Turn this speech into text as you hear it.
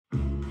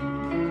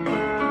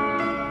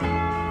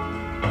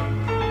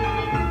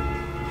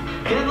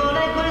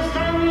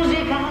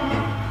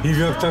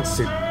Hívjak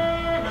taxit?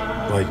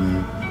 Vagy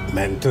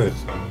mentőt?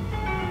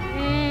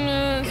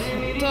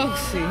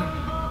 Taxi.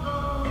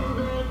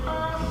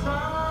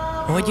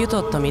 Hogy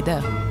jutottam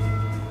ide?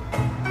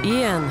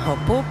 Ilyen, ha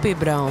Poppy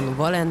Brown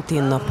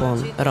Valentin napon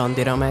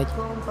randira megy.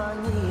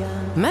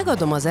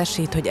 Megadom az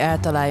esélyt, hogy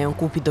eltaláljon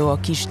Cupido a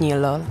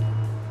kisnyillal.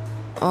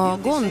 A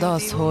gond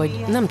az,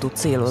 hogy nem tud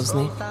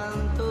célozni.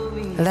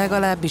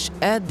 Legalábbis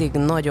eddig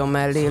nagyon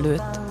mellé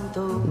lőtt.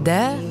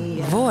 De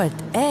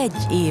volt 1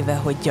 éve,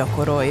 hogy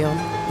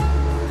gyakoroljon.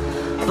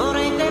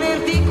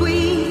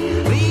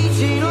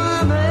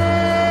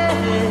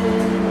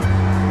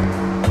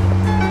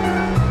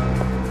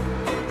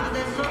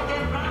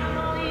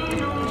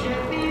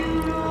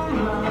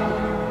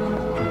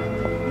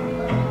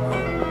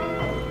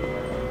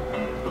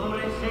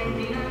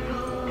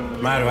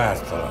 Már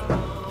vártalak.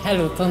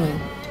 Hello,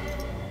 Tony.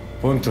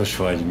 Pontos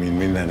vagy, mint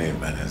minden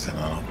évben ezen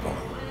a napon.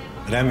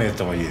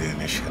 Reméltem, hogy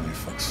idén is jönni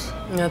fogsz.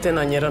 Hát én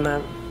annyira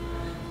nem.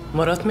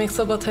 Maradt még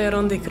szabad hely a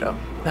randikra?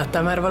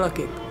 Láttál már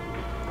valakit?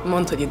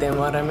 Mondd, hogy idén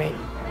van remény.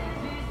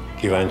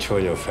 Kíváncsi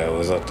vagyok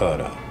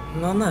felhozatalra?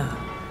 Na.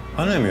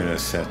 Ha nem jön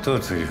össze,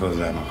 tudod, hogy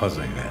hozzám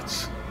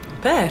hazajöhetsz.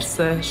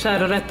 Persze,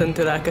 Sára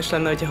rettentő lelkes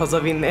lenne, hogyha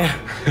hazavinnél.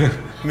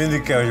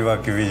 Mindig kell, hogy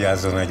valaki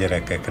vigyázzon a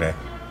gyerekekre.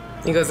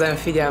 Igazán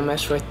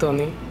figyelmes vagy,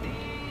 Tony.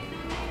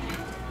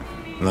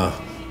 Na,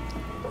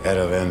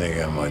 erre a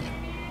vendégem vagy.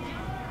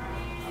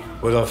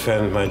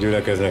 Odafent már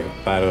gyülekeznek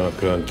páran a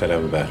külön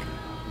teremben.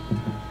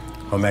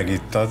 Ha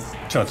megittad,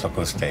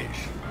 csatlakozz te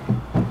is.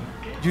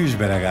 Gyűjts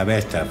be legalább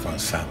 1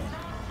 telefonszámot.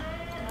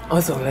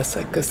 Azon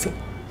leszek, köszi.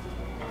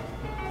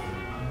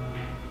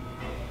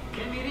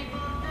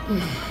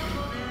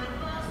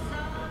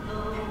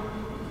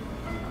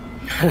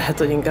 Lehet,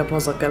 hogy inkább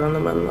haza kellene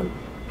mennem.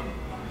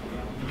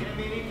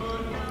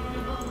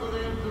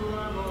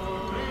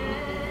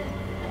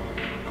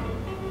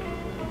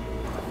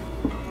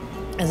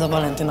 Ez a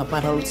Valentin nap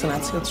már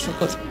hallucinációt is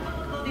okoz.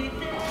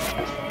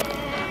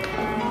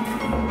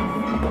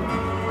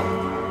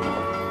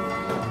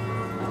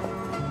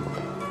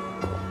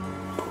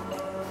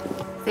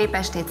 Szép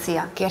estét,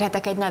 szia!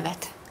 Kérhetek egy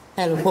nevet?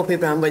 Hello, Poppy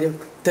Brown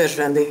vagyok.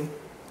 Törzsvendég.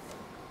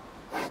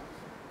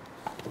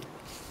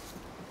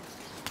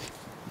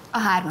 A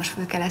 3-as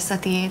fülke lesz a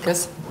tiéd.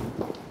 Kösz.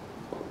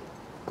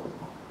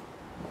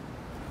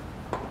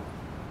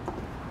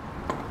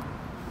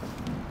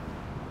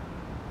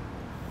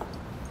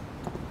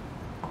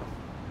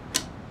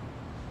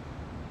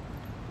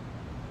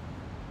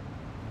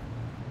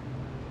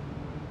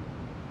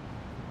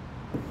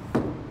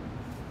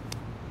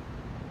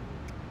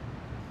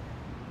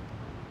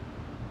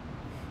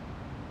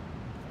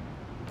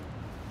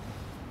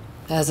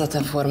 Ez a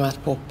te formát,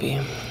 Poppy.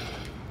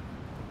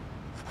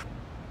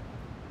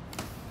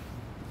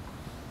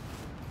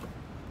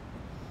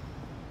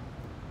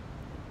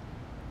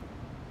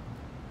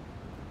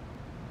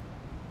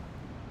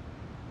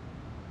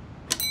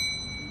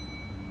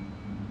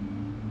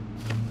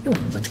 Jó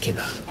napot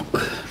kívánok!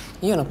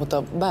 Jó napot,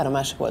 a bár a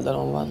másik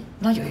oldalon van.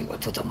 Nagyon jól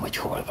tudom, hogy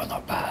hol van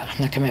a bár.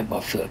 Nekem ebbe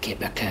a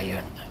fülkébe kell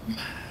jönnöm.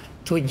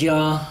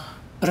 Tudja,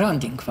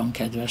 randink van,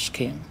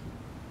 kedveském.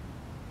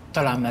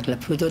 Talán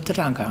meglepődött,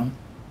 drágám?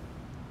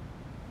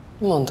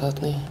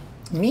 Mondhatni.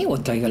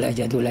 Mióta jön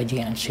egyedül egy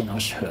ilyen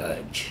csinos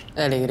hölgy?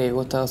 Elég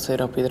régóta az, hogy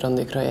rapid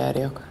randikra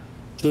járjak.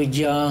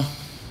 Tudja,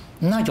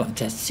 nagyon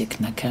tetszik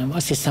nekem.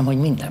 Azt hiszem, hogy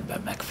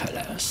mindenben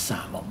megfelel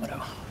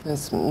számomra.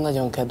 Ez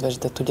nagyon kedves,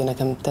 de tudja,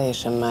 nekem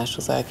teljesen más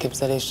az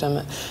elképzelésem.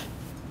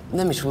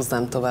 Nem is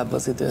húznám tovább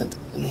az időt.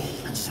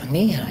 Ez a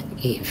néhány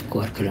év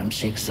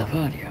korkülönbség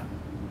zavarja?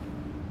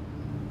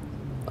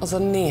 Az a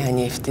néhány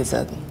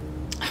évtized.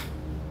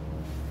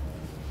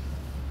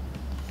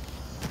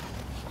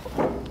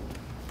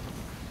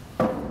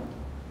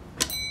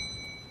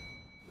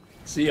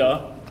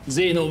 Szia!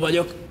 Zénó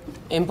vagyok.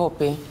 Én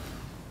Poppy.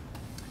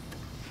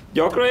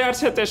 Gyakran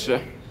jársz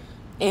hetesre?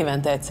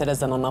 Évente egyszer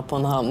ezen a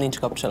napon, ha nincs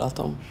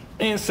kapcsolatom.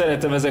 Én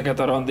szeretem ezeket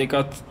a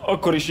randikat.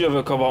 Akkor is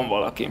jövök, ha van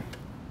valaki.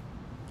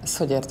 Ezt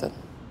hogy érted?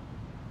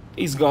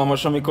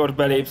 Izgalmas, amikor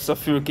belépsz a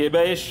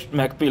fülkébe, és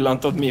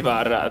megpillantod, mi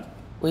vár rád.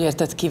 Úgy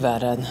érted, ki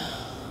vár rád?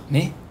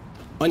 Mi?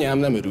 Anyám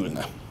nem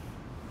örülne.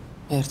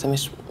 Értem,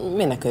 és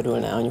minek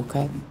örülne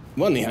anyukád?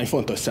 Van néhány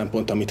fontos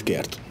szempont, amit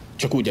kért.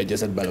 Csak úgy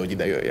egyezett bele, hogy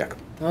ide jöjjek.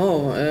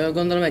 Ó,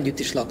 gondolom együtt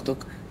is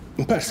laktok.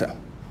 Persze.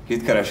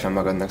 Itt keresem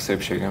magadnak,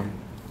 szépségem.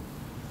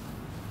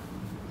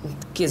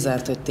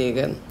 Kizárt, hogy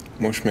téged.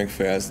 Most még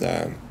félsz,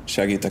 de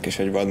segítek, és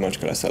egy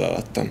vadmacska leszel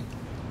alattam.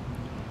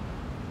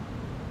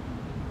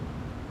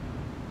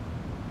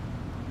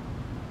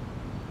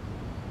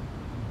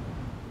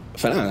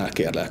 Felállnál,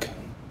 kérlek.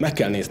 Meg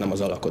kell néznem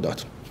az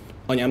alakodat.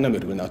 Anyám nem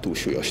örülne, ha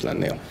túlsúlyos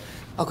lennél.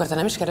 Akkor te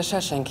nem is keresel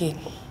senki?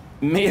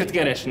 Miért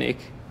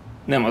keresnék?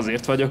 Nem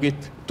azért vagyok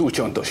itt. Túl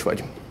csontos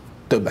vagy.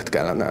 Többet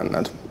kellene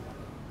enned.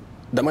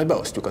 De majd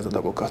beosztjuk az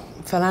adagokat.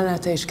 Felállnál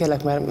te is,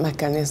 kérlek, mert meg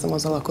kell néznem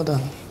az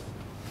alakodat.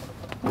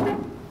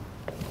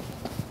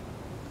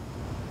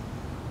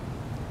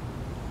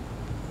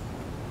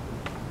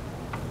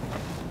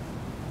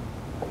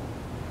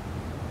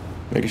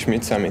 Mégis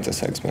mit számít a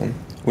szexben?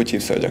 Úgy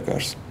hívsz, hogy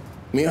akarsz.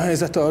 Mi a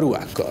helyzet a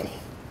ruhákkal?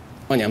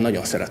 Anyám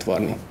nagyon szeret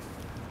varni.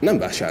 Nem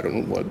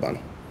vásárolunk boltban.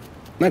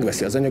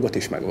 Megveszi az anyagot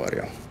és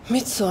megvarja.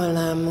 Mit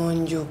szólnám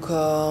mondjuk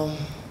a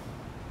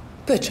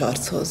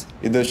pöcsarchoz?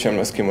 Időt sem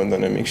lesz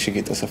kimondani, míg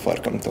sikítasz a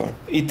farkamtól.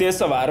 Itt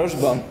élsz a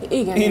városban?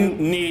 Igen. Én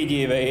 4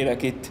 éve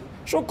élek itt.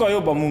 Sokkal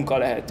jobb a munka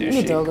lehetőség.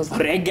 Mit dolgozol?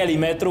 A reggeli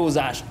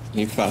metrózás.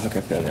 Hívd fel, ha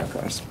kefélni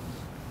akarsz.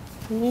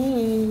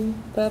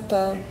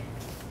 Pepe.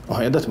 A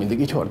hajadat mindig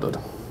így hordod?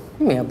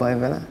 Mi a baj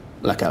vele?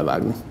 Le kell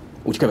vágni.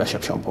 Úgy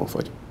kevesebb sampon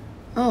fogy.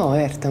 Ó,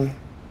 értem.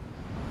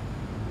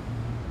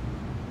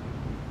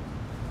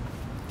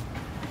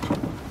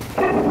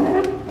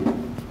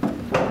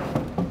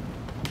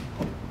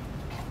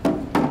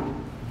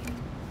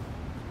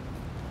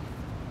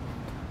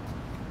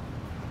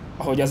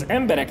 Ahogy az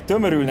emberek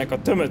tömörülnek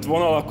a tömött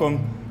vonalakon,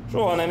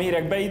 soha nem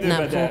érek be időbe,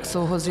 Nem fogok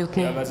szóhoz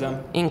jutni.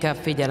 Élvezem. Inkább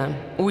figyelem.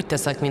 Úgy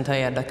teszek, mintha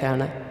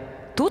érdekelne.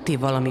 Tuti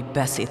valami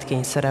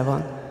beszédkényszere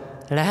van.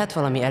 Lehet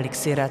valami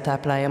elixírrel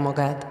táplálja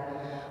magát.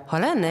 Ha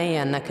lenne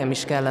ilyen, nekem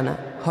is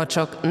kellene. Ha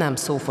csak nem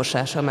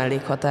szófosás a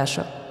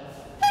mellékhatása.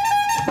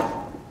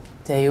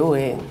 Te jó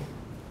én.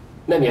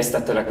 Nem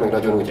ijesztettelek meg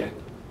nagyon, ugye?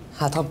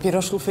 Hát ha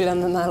piros lufi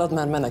lenne nálad,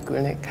 már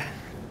menekülnék.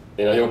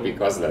 Én a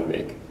jobbik az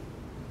lennék.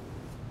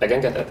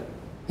 Megengeded?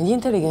 Egy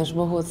intelligens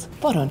bohóc,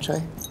 parancsolj.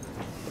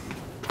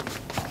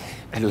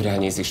 Előre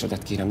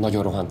elnézésedet kérem,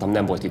 nagyon rohantam,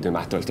 nem volt időm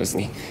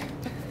átöltözni.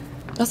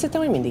 Azt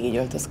hittem, hogy mindig így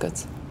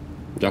öltözködsz.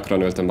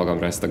 Gyakran öltöm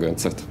magamra ezt a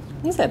göncöt.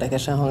 Ez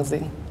érdekesen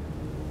hangzik.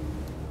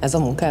 Ez a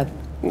munkád?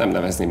 Nem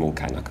nevezni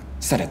munkának.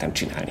 Szeretem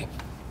csinálni.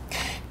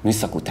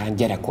 Műszak után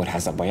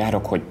gyerekkórházakba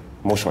járok, hogy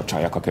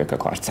mosolcsaljak a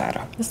kölykök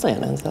arcára. Ez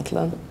olyan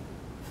önzetlen.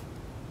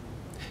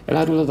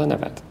 Elárulod a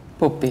neved?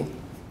 Poppi.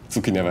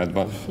 Cuki neved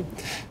van.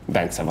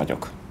 Bence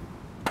vagyok.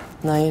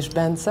 Na és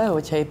Bence,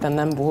 hogyha éppen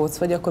nem bohóc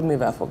vagy, akkor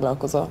mivel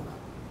foglalkozol?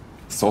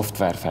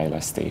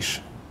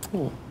 Szoftverfejlesztés.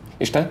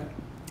 És te?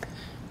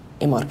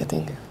 Én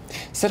marketing.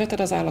 Szereted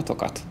az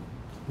állatokat?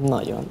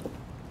 Nagyon.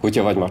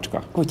 Kutya vagy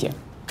macska? Kutya.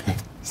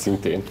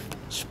 Szintén.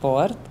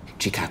 Sport.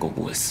 Chicago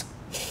Bulls.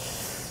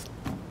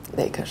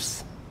 Lakers.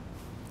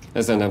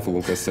 Ezzel nem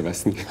fogunk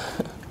összeveszni.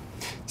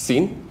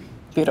 Szín?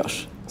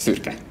 Piros.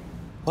 Szürke.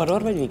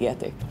 Horror vagy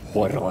vígjáték?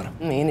 Horror.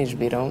 Én is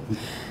bírom.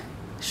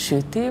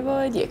 Süti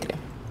vagy jégkrém?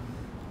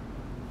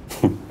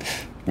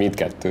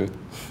 Mindkettő.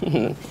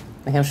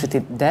 Nekem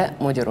süti, de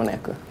mogyoró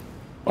nélkül.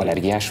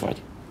 Allergiás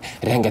vagy?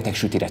 Rengeteg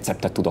süti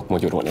receptet tudok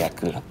mogyoró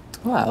nélkül.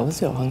 Wow,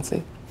 ez jól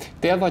hangzik.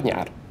 Tél vagy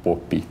nyár?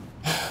 Poppi.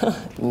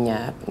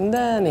 Nyár,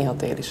 de néha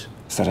tél is.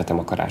 Szeretem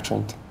a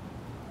karácsonyt.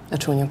 A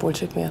csúnya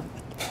pulcsik miatt.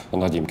 A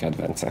nagyim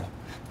kedvence.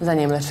 Az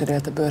enyém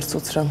lecserélte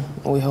bőrcucra.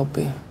 Új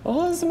hobbi.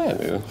 Az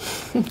menő.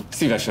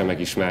 Szívesen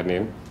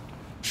megismerném.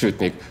 Sőt,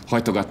 még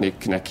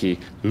hajtogatnék neki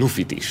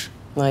lufit is.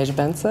 Na és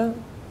Bence?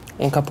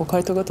 Én kapok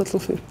hajtogatott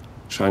lufit?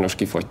 Sajnos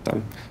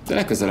kifogytam, de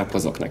legközelebb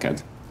hozok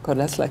neked. Akkor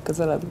lesz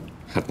legközelebb?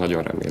 Hát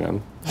nagyon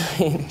remélem.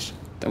 Én is.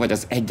 Te vagy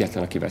az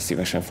egyetlen, akivel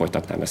szívesen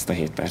folytatnám ezt a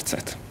 7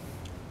 percet.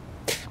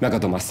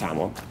 Megadom a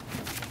számom.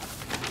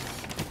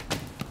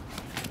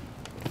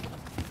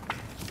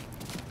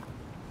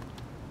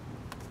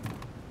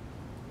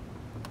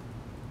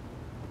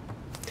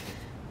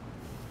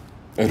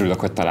 Örülök,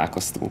 hogy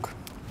találkoztunk.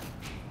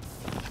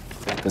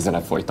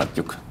 Legközelebb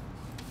folytatjuk.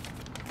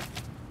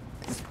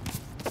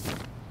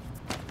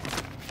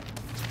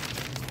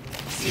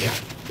 Szia!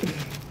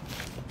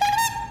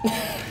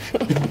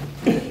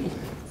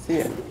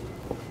 Szia!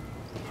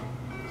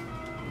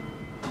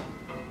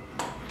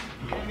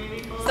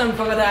 Nem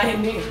fogod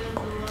elhinni.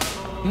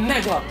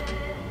 Meglap!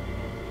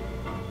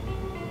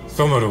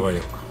 Szomorú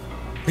vagyok.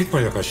 Mit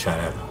mondjak a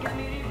Sárának?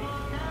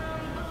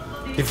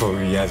 Ki fog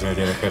vigyázni a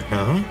gyerekeknek,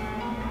 ha?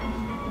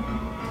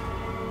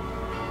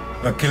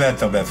 Na, ki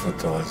lett a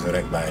befutó, az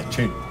öreg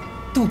bácsi?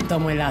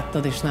 Tudtam, hogy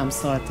láttad és nem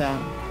szóltál.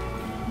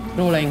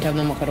 Róla inkább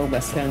nem akarok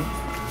beszélni.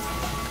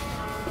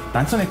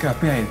 Táncolni kell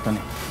piheníteni?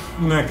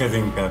 Neked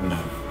inkább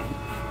nem.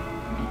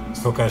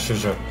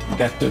 Szokásosak.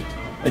 2.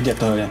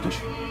 Egyet a jelentős.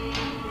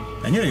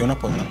 Ennyire jó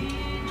napod van?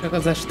 Csak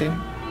az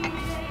estén.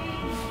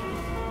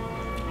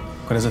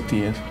 Akkor ez a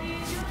tiéd.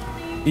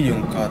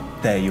 Ígyunk a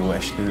te jó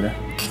estőre.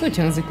 Úgy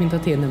hangzik, mint a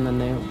tiéd nem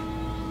lenne jó.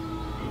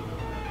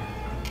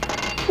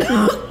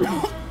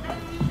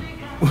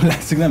 Úgy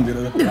látszik, nem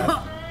bírod a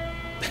kár.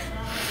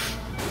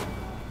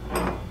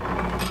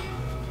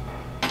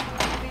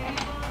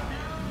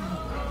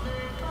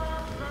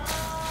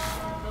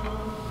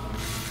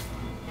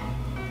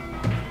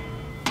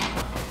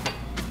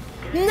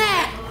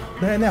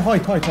 Ne,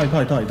 hagyd,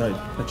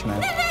 ne csinálj.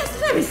 Ezt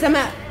nem hiszem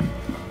el!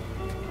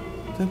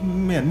 De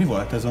miért? Mi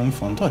volt ez? Valami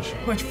fontos?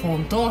 Hogy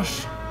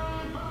fontos?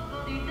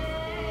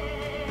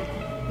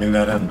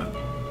 Minden rendben.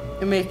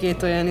 Még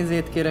 2 olyan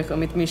izét kérek,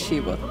 amit mi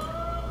hívott.